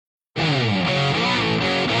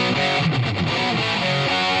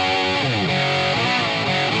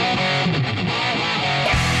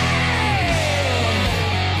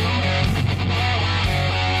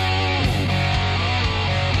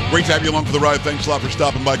Great to have you along for the ride. Thanks a lot for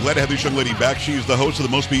stopping by. Glad to have this young lady back. She is the host of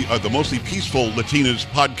the Mostly Peaceful Latinas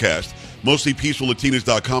podcast.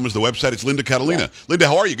 MostlyPeacefulLatinas.com is the website. It's Linda Catalina. Yeah. Linda,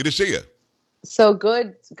 how are you? Good to see you. So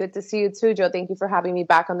good. Good to see you too, Joe. Thank you for having me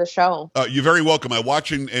back on the show. You're very welcome. I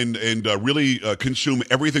watch and really consume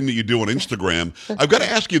everything that you do on Instagram. I've got to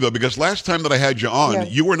ask you, though, because last time that I had you on,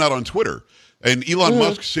 you were not on Twitter. And Elon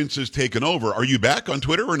Musk since has taken over. Are you back on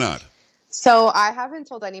Twitter or not? So I haven't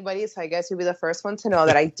told anybody, so I guess you'll be the first one to know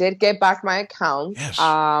that I did get back my account. Yes.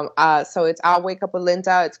 So it's I'll Wake Up with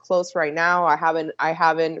Linda. It's closed right now. I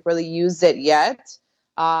haven't really used it yet.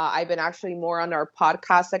 I've been actually more on our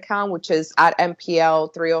podcast account, which is at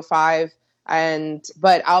MPL 305.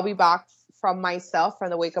 But I'll be back from myself from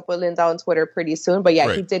the Wake Up with Linda on Twitter pretty soon. But yeah,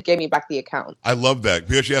 Right. He did give me back the account. I love that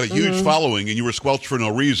because you had a huge following and you were squelched for no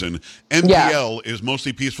reason. MPL is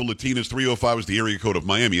Mostly Peaceful Latinas. 305 is the area code of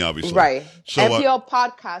Miami, obviously. Right. So, MPL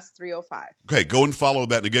Podcast 305. Okay, go and follow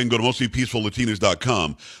that. And again, go to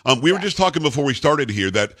mostlypeacefullatinas.com. We were just talking before we started here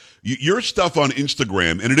that your stuff on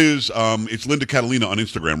Instagram, and it is, it's Linda Catalina on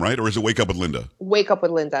Instagram, right? Or is it Wake Up with Linda? Wake Up with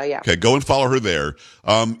Linda, yeah. Okay, go and follow her there.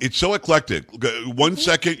 It's so eclectic. 1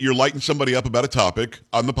 second, you're lighting somebody up about a topic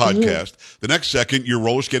on the podcast. The next second, you're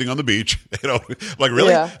roller skating on the beach. Like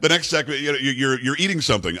really? Yeah. The next second, you're eating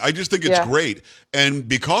something. I just think it's great. And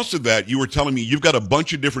because of that, you were telling me you've got a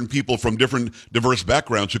bunch of different people from different diverse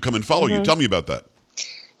backgrounds who come and follow you. Tell me about that.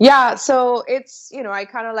 Yeah, so it's, I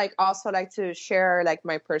kind of also like to share like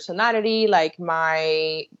my personality, like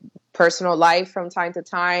my personal life from time to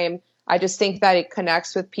time. I just think that it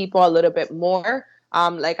connects with people a little bit more.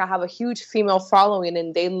 I have a huge female following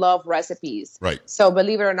and they love recipes. Right. So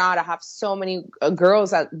believe it or not, I have so many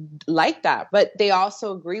girls that like that, but they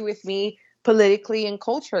also agree with me politically and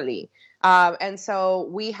culturally. And so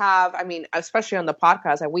we have, especially on the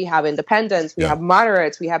podcast, we have independents, we have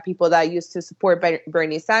moderates, we have people that used to support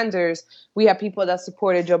Bernie Sanders. We have people that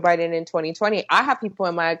supported Joe Biden in 2020. I have people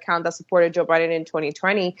in my account that supported Joe Biden in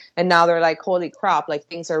 2020. And now they're like, holy crap, like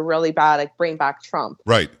things are really bad, like bring back Trump.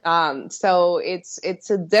 Right. So it's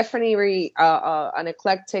a definitely an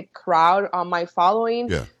eclectic crowd on my following.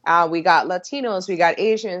 Yeah. We got Latinos, we got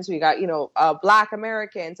Asians, we got, Black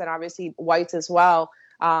Americans and obviously whites as well.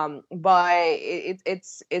 But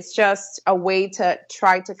it's just a way to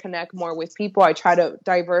try to connect more with people. I try to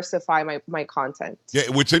diversify my content. Yeah,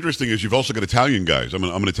 what's interesting is you've also got Italian guys. I'm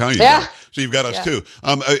an Italian guy. So you've got us too.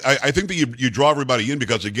 I think that you draw everybody in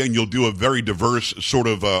because, again, you'll do a very diverse sort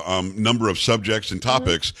of number of subjects and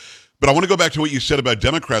topics. But I want to go back to what you said about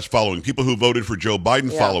Democrats following, people who voted for Joe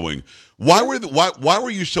Biden following. Why were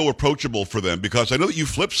you so approachable for them? Because I know that you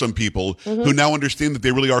flipped some people who now understand that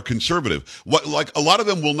they really are conservative. Like a lot of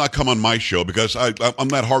them will not come on my show because I'm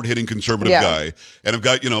that hard-hitting conservative guy. And I've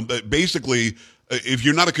got, basically, if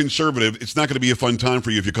you're not a conservative, it's not going to be a fun time for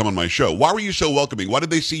you if you come on my show. Why were you so welcoming? Why did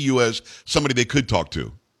they see you as somebody they could talk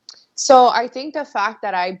to? So I think the fact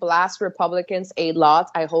that I blast Republicans a lot,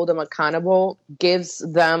 I hold them accountable, gives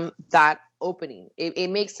them that opening. It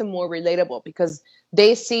makes them more relatable because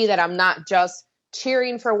they see that I'm not just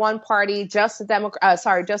cheering for one party, just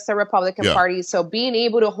the Republican Party. So being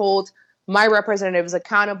able to hold my representatives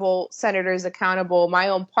accountable, senators accountable, my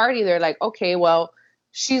own party, they're like, okay, well,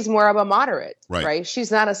 she's more of a moderate, right?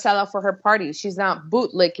 She's not a sellout for her party. She's not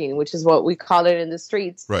bootlicking, which is what we call it in the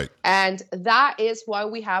streets. Right. And that is why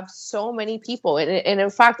we have so many people. And in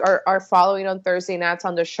fact, our following on Thursday nights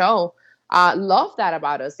on the show love that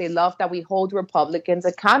about us. They love that we hold Republicans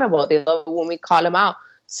accountable. They love when we call them out.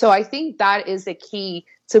 So I think that is the key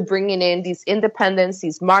to bringing in these independents,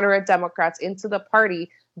 these moderate Democrats into the party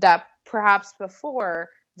that perhaps before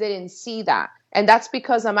they didn't see that. And that's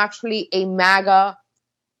because I'm actually a MAGA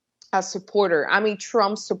supporter. I'm a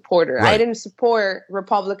Trump supporter. Right. I didn't support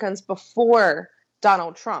Republicans before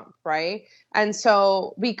Donald Trump, right? And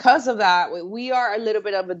so because of that, we are a little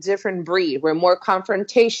bit of a different breed. We're more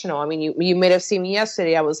confrontational. I mean, you may have seen me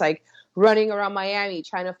yesterday. I was like running around Miami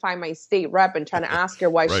trying to find my state rep and trying to ask her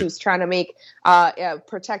why she was trying to make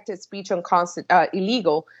protected speech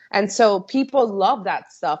illegal. And so people love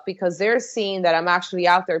that stuff because they're seeing that I'm actually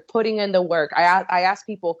out there putting in the work. I ask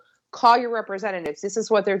people, call your representatives. This is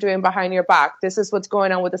what they're doing behind your back. This is what's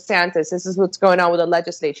going on with DeSantis. This is what's going on with the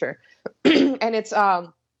legislature. And it's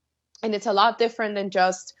a lot different than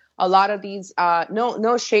just a lot of these,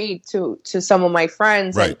 no shade to some of my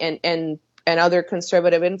friends and other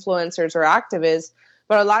conservative influencers or activists,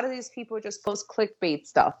 but a lot of these people just post clickbait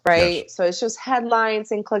stuff, right? Yes. So it's just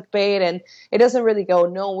headlines and clickbait and it doesn't really go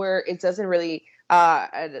nowhere. It doesn't really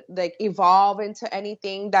evolve into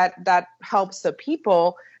anything that helps the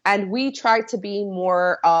people. And we try to be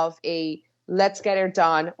more of a let's get it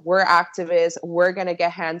done. We're activists. We're going to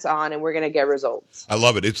get hands on and we're going to get results. I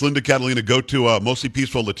love it. It's Linda Catalina. Go to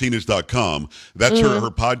mostlypeacefullatinas.com. That's her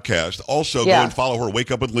podcast. Also, go and follow her,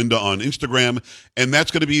 Wake Up with Linda, on Instagram. And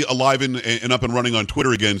that's going to be alive and up and running on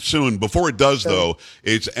Twitter again soon. Before it does, though,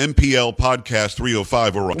 it's MPL Podcast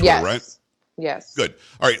 305 over on Twitter, right? Yes. Good.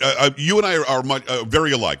 All right. You and I are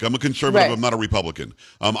very alike. I'm a conservative. Right. I'm not a Republican.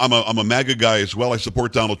 I'm a MAGA guy as well. I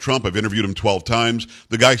support Donald Trump. I've interviewed him 12 times.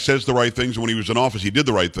 The guy says the right things, and when he was in office, he did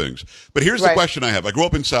the right things. But here's the question I have. I grew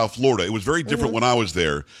up in South Florida. It was very different when I was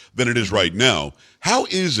there than it is right now. How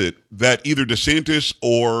is it that either DeSantis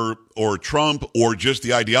or Trump or just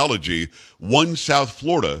the ideology won South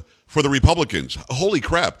Florida for the Republicans? Holy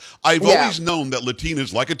crap. I've always known that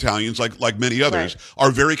Latinas, like Italians, like many others,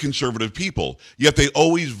 are very conservative people, yet they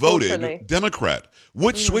always voted Democrat.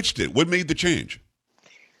 What switched it? What made the change?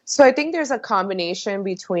 So I think there's a combination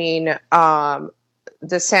between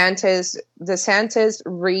DeSantis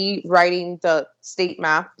rewriting the state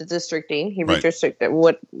map, the districting. He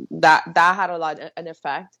redistricted that had a lot an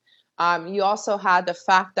effect. You also had the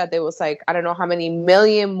fact that there was I don't know how many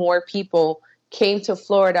million more people came to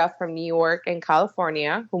Florida from New York and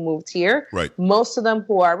California who moved here. Right. Most of them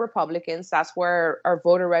who are Republicans. That's where our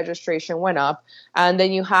voter registration went up. And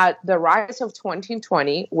then you had the rise of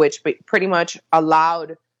 2020, which pretty much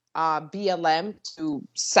allowed BLM to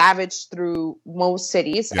savage through most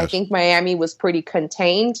cities. Yes. I think Miami was pretty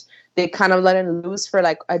contained. They kind of let it loose for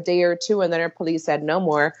a day or two, and then our police said, no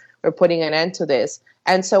more. We're putting an end to this.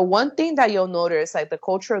 And so one thing that you'll notice, the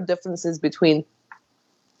cultural differences between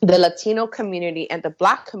the Latino community and the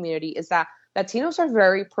Black community, is that Latinos are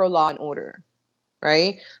very pro law and order,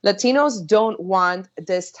 right? Latinos don't want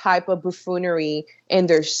this type of buffoonery in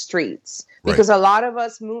their streets because a lot of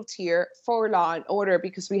us moved here for law and order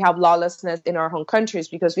because we have lawlessness in our home countries,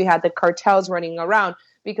 because we had the cartels running around,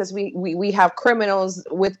 because we have criminals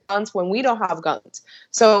with guns when we don't have guns.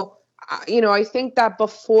 So I think that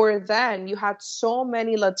before then, you had so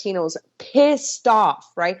many Latinos pissed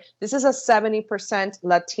off, right? This is a 70%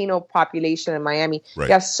 Latino population in Miami. Right.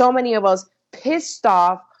 You have so many of us pissed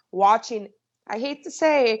off watching, I hate to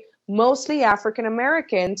say, mostly African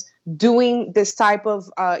Americans doing this type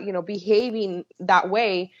of, behaving that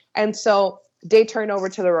way. And so they turn over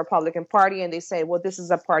to the Republican Party and they say, well, this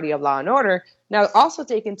is a party of law and order. Now, also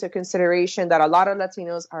take into consideration that a lot of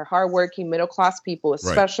Latinos are hardworking, middle-class people,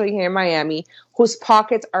 especially here in Miami, whose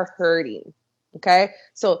pockets are hurting. Okay?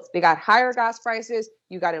 So they got higher gas prices,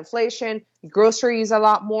 you got inflation, groceries a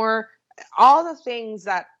lot more, all the things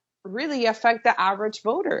that really affect the average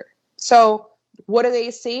voter. So what do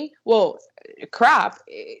they see? Well, crap,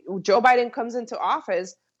 Joe Biden comes into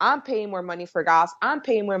office, I'm paying more money for gas, I'm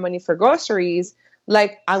paying more money for groceries,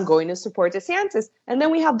 I'm going to support DeSantis. And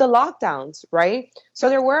then we have the lockdowns, right? So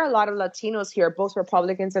there were a lot of Latinos here, both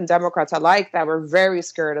Republicans and Democrats alike, that were very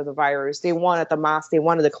scared of the virus. They wanted the mask, they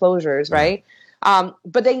wanted the closures, right?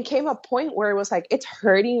 But then came a point where it was it's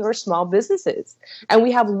hurting your small businesses. And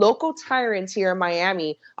we have local tyrants here in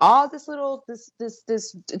Miami, all this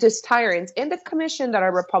tyrants in the commission that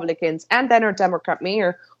are Republicans and then our Democrat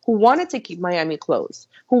mayor who wanted to keep Miami closed,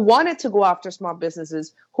 who wanted to go after small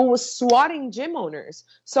businesses, who was swatting gym owners.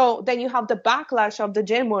 So then you have the backlash of the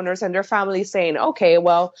gym owners and their families saying, okay,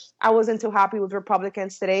 well, I wasn't too happy with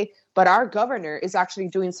Republicans today, but our governor is actually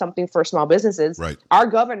doing something for small businesses. Right. Our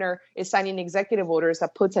governor is signing executive orders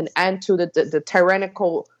that puts an end to the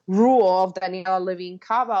tyrannical rule of Daniela Levine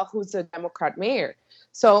Cava, who's a Democrat mayor.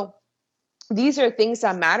 So these are things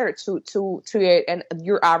that matter to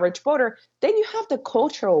your average voter. Then you have the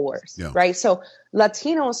cultural wars, right? So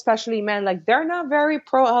Latinos, especially men, they're not very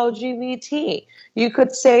pro-LGBT. You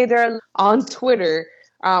could say they're on Twitter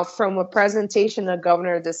from a presentation that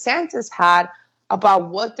Governor DeSantis had about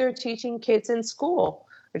what they're teaching kids in school.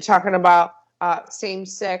 They're talking about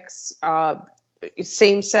same-sex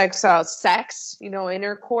sex,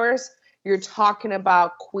 intercourse. You're talking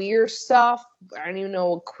about queer stuff. I don't even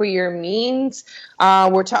know what queer means.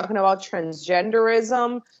 We're talking about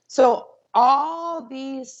transgenderism. So all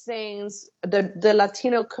these things, the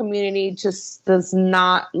Latino community just does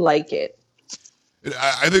not like it.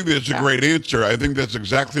 I think that's a great answer. I think that's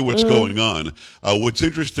exactly what's going on. What's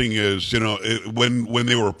interesting is, when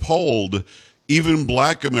they were polled, even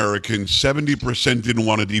Black Americans, 70% didn't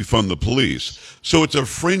want to defund the police. So it's a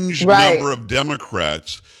fringe number of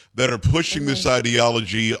Democrats that are pushing this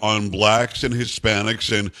ideology on blacks and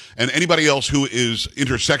Hispanics and anybody else who is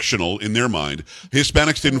intersectional in their mind.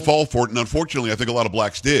 Hispanics didn't fall for it, and unfortunately, I think a lot of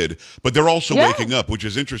blacks did, but they're also waking up, which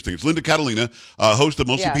is interesting. It's Linda Catalina, host of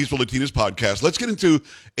Mostly Peaceful Latinas podcast. Let's get into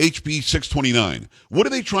HB 629. What are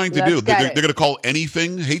they trying to do? They're going to call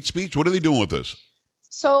anything hate speech? What are they doing with this?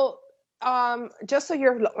 So, just so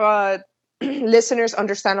your listeners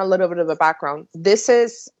understand a little bit of the background, this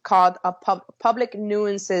is called a public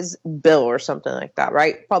nuisances bill or something like that,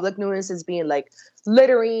 right? Public nuisances being like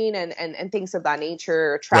littering and things of that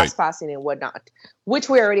nature, trespassing and whatnot, which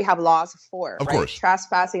we already have laws for, of course.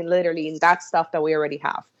 Trespassing, littering, that stuff that we already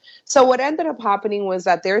have. So what ended up happening was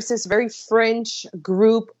that there's this very fringe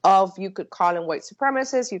group of, you could call them white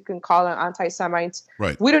supremacists, you can call them anti-Semites.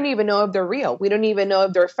 Right. We don't even know if they're real. We don't even know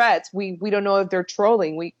if they're feds. We don't know if they're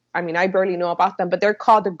trolling. I barely know about them, but they're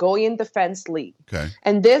called the Goyen Defense League. Okay.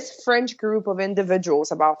 And this fringe group of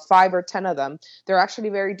individuals, about 5 or 10 of them, they're actually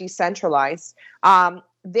very decentralized.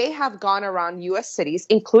 They have gone around U.S. cities,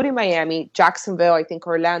 including Miami, Jacksonville, I think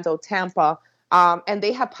Orlando, Tampa, and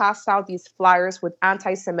they have passed out these flyers with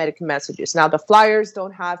anti-Semitic messages. Now, the flyers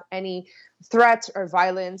don't have any threats or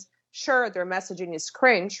violence. Sure, their messaging is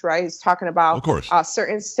cringe, right? It's talking about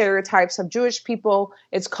certain stereotypes of Jewish people.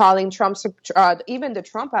 It's calling Trump, even the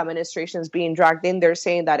Trump administration is being dragged in. They're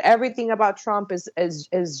saying that everything about Trump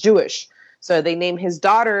is Jewish. So they name his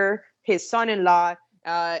daughter, his son-in-law,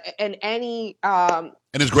 and any and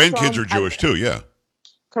his grandkids are Jewish too. Yeah,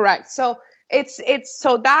 correct. So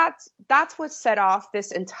that's what set off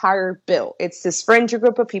this entire bill. It's this fringe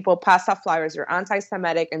group of people pass out flyers. They're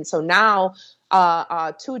anti-Semitic, and so now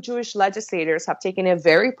 2 Jewish legislators have taken it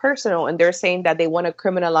very personal, and they're saying that they want to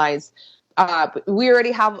criminalize. We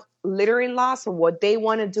already have littering laws, so what they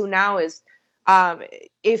want to do now is,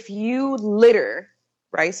 if you litter,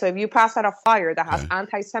 right? So if you pass out a flyer that has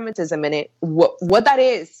anti-Semitism in it, what that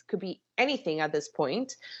is could be anything at this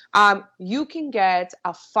point. You can get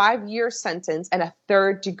a 5-year sentence and a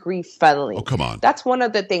 3rd-degree felony. Oh, come on. That's one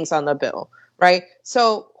of the things on the bill, right?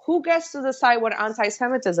 So who gets to decide what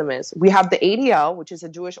anti-Semitism is? We have the ADL, which is a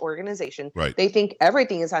Jewish organization. Right. They think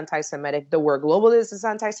everything is anti-Semitic. The word globalist is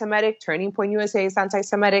anti-Semitic. Turning Point USA is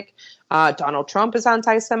anti-Semitic. Donald Trump is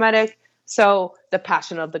anti-Semitic. So the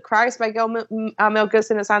Passion of the Christ by Mel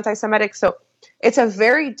Gibson is anti-Semitic. So it's a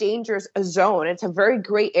very dangerous zone. It's a very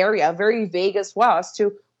gray area, very vague as well as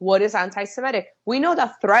to what is anti-Semitic. We know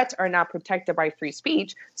that threats are not protected by free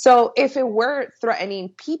speech. So if it were threatening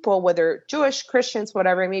people, whether Jewish, Christians,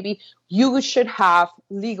 whatever it may be, you should have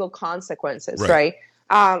legal consequences, right?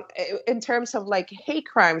 In terms of like hate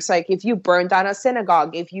crimes, like if you burn down a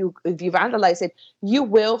synagogue, if you vandalize it, you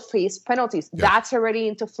will face penalties. That's already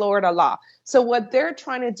into Florida law. So what they're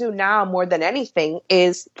trying to do now more than anything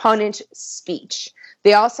is punish speech.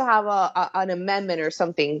 They also have an amendment or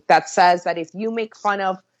something that says that if you make fun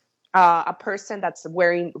of a person that's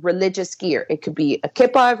wearing religious gear, it could be a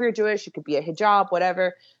kippah if you're Jewish, it could be a hijab,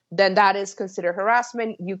 whatever, then that is considered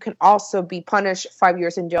harassment. You can also be punished 5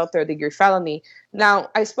 years in jail, 3rd-degree felony. Now,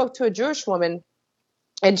 I spoke to a Jewish woman,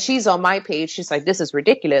 and she's on my page. She's like, this is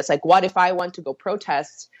ridiculous. Like, what if I want to go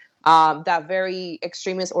protest that very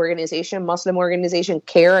extremist organization, Muslim organization,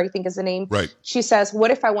 CARE, I think is the name. Right. She says,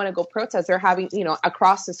 what if I want to go protest? They're having,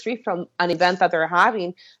 across the street from an event that they're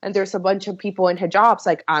having, and there's a bunch of people in hijabs.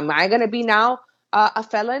 Like, am I going to be now a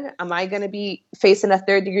felon? Am I going to be facing a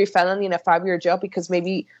 3rd-degree felony and a 5-year jail because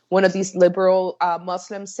maybe one of these liberal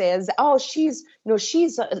Muslims says, "Oh, she's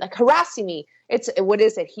like harassing me"? What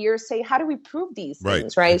is it, hearsay? How do we prove these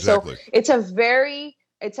things, right? Exactly. So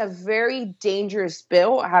it's a very dangerous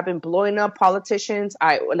bill. I have been blowing up politicians.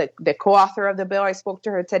 I like the co-author of the bill. I spoke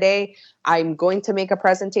to her today. I'm going to make a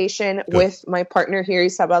presentation with my partner here,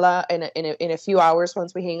 Isabella, in a few hours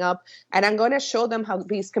once we hang up. And I'm going to show them how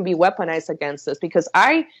these can be weaponized against us, because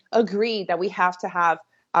I agree that we have to have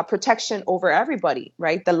protection over everybody,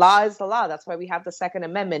 right? The law is the law. That's why we have the Second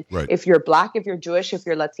Amendment. Right. If you're Black, if you're Jewish, if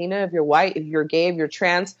you're Latina, if you're white, if you're gay, if you're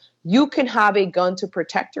trans, you can have a gun to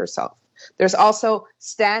protect yourself. There's also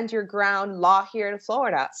stand your ground law here in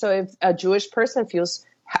Florida. So if a Jewish person feels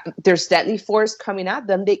there's deadly force coming at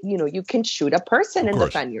them, you can shoot a person and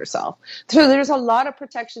defend yourself. So there's a lot of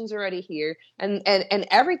protections already here, and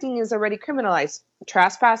everything is already criminalized.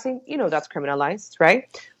 Trespassing, that's criminalized, right?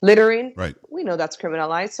 Littering, right? We know that's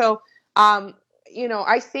criminalized. So,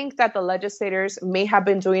 I think that the legislators may have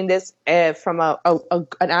been doing this from an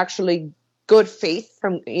actually good faith,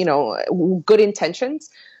 from good intentions.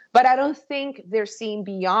 But I don't think they're seeing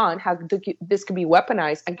beyond how this could be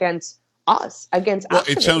weaponized against us, against Well, activists.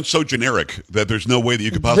 it sounds so generic that there's no way that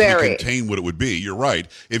you could possibly contain what it would be. You're right.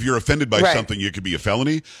 If you're offended by something, it could be a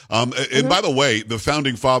felony. And by the way, the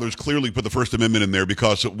founding fathers clearly put the First Amendment in there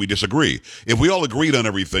because we disagree. If we all agreed on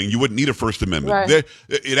everything, you wouldn't need a First Amendment.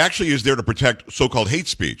 It actually is there to protect so-called hate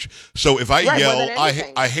speech. So if I yell,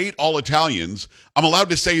 I hate all Italians, I'm allowed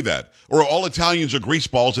to say that. Or all Italians are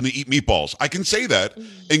greaseballs and they eat meatballs. I can say that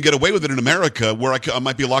and get away with it in America, where I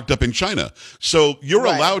might be locked up in China. So you're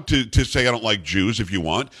allowed to say I don't like Jews if you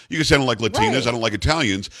want. You can say I don't like Latinas, I don't like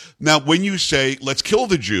Italians. Now, when you say let's kill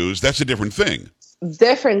the Jews, that's a different thing.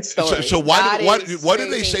 Different story. So why do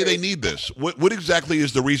they say they need this? What exactly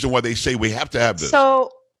is the reason why they say we have to have this?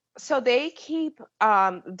 So they keep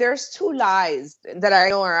there's two lies that I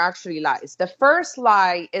know are actually lies. The first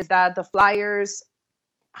lie is that the flyers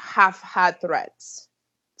have had threats.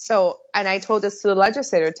 So, and I told this to the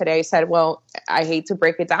legislator today. I said, well, I hate to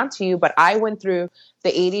break it down to you, but I went through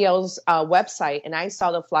the ADL's website and I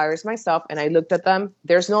saw the flyers myself and I looked at them.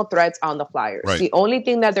 There's no threats on the flyers. Right. The only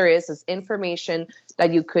thing that there is information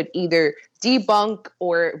that you could either debunk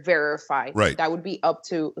or verify. Right. That would be up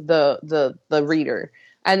to the reader.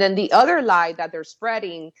 And then the other lie that they're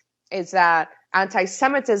spreading is that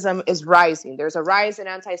anti-Semitism is rising. There's a rise in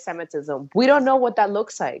anti-Semitism. We don't know what that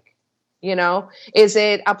looks like. You know, is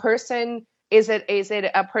it a person? Is it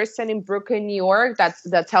a person in Brooklyn, New York,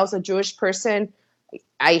 that tells a Jewish person,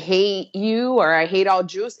 "I hate you" or "I hate all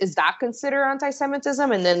Jews"? Is that considered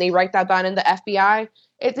anti-Semitism? And then they write that down in the FBI.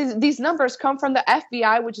 These numbers come from the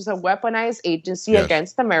FBI, which is a weaponized agency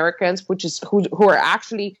against Americans, which is who are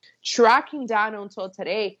actually tracking down until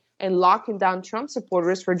today and locking down Trump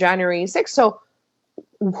supporters for January 6th. So,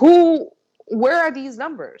 where are these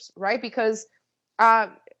numbers, right? Because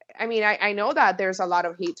I mean, I know that there's a lot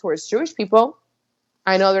of hate towards Jewish people.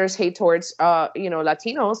 I know there's hate towards,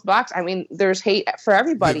 Latinos, blacks. I mean, there's hate for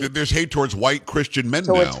everybody. There's hate towards white Christian men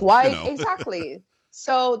now. So it's white, exactly.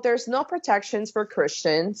 So there's no protections for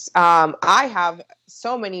Christians. I have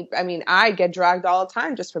so many. I mean, I get dragged all the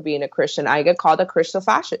time just for being a Christian. I get called a Christo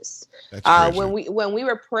fascist. That's crazy. When we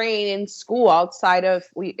were praying in school outside of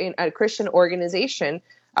in a Christian organization.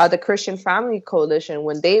 The Christian Family Coalition,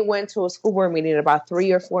 when they went to a school board meeting about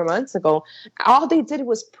 3 or 4 months ago, all they did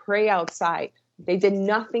was pray outside. They did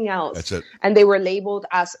nothing else. That's it. And they were labeled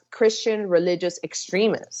as Christian religious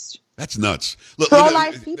extremists. That's nuts.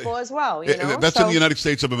 Pro-life people as well. That's in the United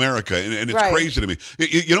States of America, and it's crazy to me.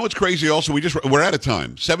 You know what's crazy? Also, we're out of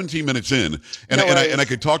time. 17 minutes in, and I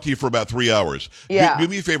could talk to you for about 3 hours. Yeah. Do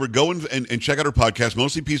me a favor, go and check out her podcast,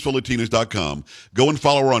 mostlypeacefullatinas.com. Go and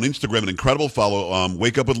follow her on Instagram, an incredible follow.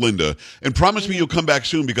 Wake Up with Linda, and promise me you'll come back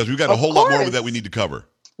soon because we've got a whole lot more that we need to cover.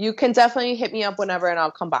 You can definitely hit me up whenever, and I'll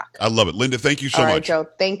come back. I love it, Linda. Thank you so much. All right, Joe.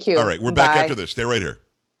 Thank you. All right, we're back after this. Stay right here.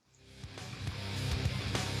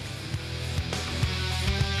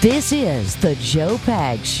 This is the Joe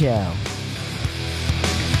Pags Show.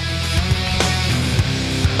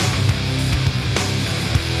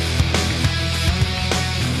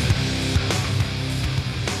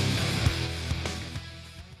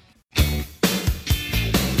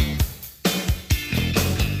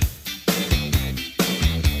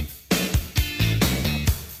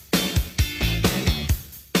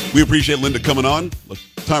 We appreciate Linda coming on.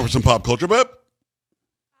 Time for some pop culture, but.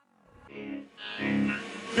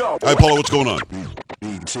 Hi, Paula, what's going on?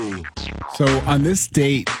 So on this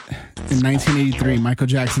date in 1983, Michael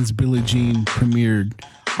Jackson's Billie Jean premiered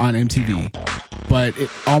on MTV, but it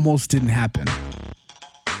almost didn't happen.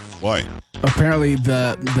 Why? Apparently,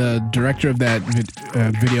 the director of that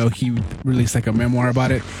video, he released like a memoir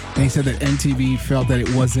about it, and he said that MTV felt that it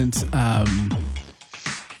wasn't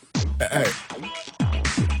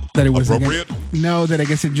that it was appropriate. That I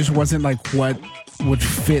guess it just wasn't like what would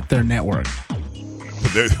fit their network.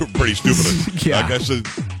 They're pretty stupid. Yeah. I guess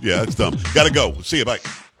yeah, that's dumb. Gotta go. See you. Bye.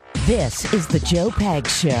 This is the Joe Pags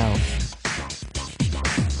Show.